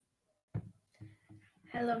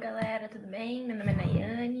Hello, galera, tudo bem? Meu nome é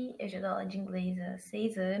Nayane, eu já dou aula de inglês há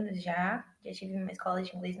 6 anos já tive uma escola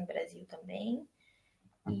de inglês no Brasil também,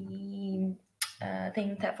 e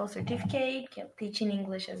tenho um TEFL Certificate, que é Teaching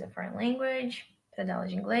English as a Foreign Language, para dar aula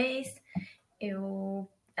de inglês.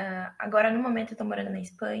 Agora, no momento, eu tô morando na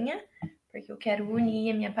Espanha, porque eu quero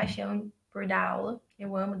unir a minha paixão por dar aula,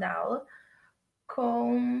 eu amo dar aula,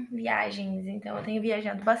 com viagens. Então, eu tenho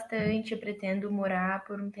viajado bastante, eu pretendo morar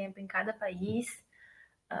por um tempo em cada país.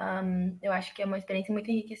 Eu acho que é uma experiência muito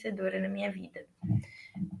enriquecedora na minha vida.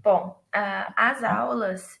 Bom, as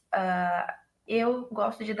aulas, eu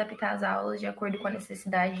gosto de adaptar as aulas de acordo com a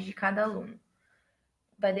necessidade de cada aluno.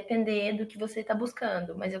 Vai depender do que você está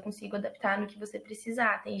buscando, mas eu consigo adaptar no que você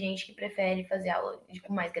precisar. Tem gente que prefere fazer aula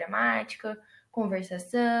com mais gramática,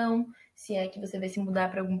 conversação. Se é que você vai se mudar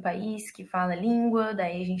para algum país que fala língua,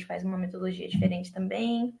 daí a gente faz uma metodologia diferente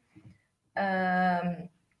também.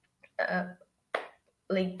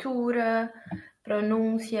 Leitura,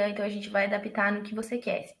 pronúncia, então a gente vai adaptar no que você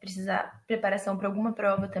quer. Se precisar preparação para alguma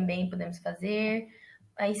prova também podemos fazer.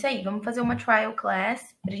 É isso aí, vamos fazer uma trial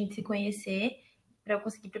class para a gente se conhecer, para eu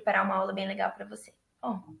conseguir preparar uma aula bem legal para você.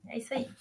 Bom, é isso aí.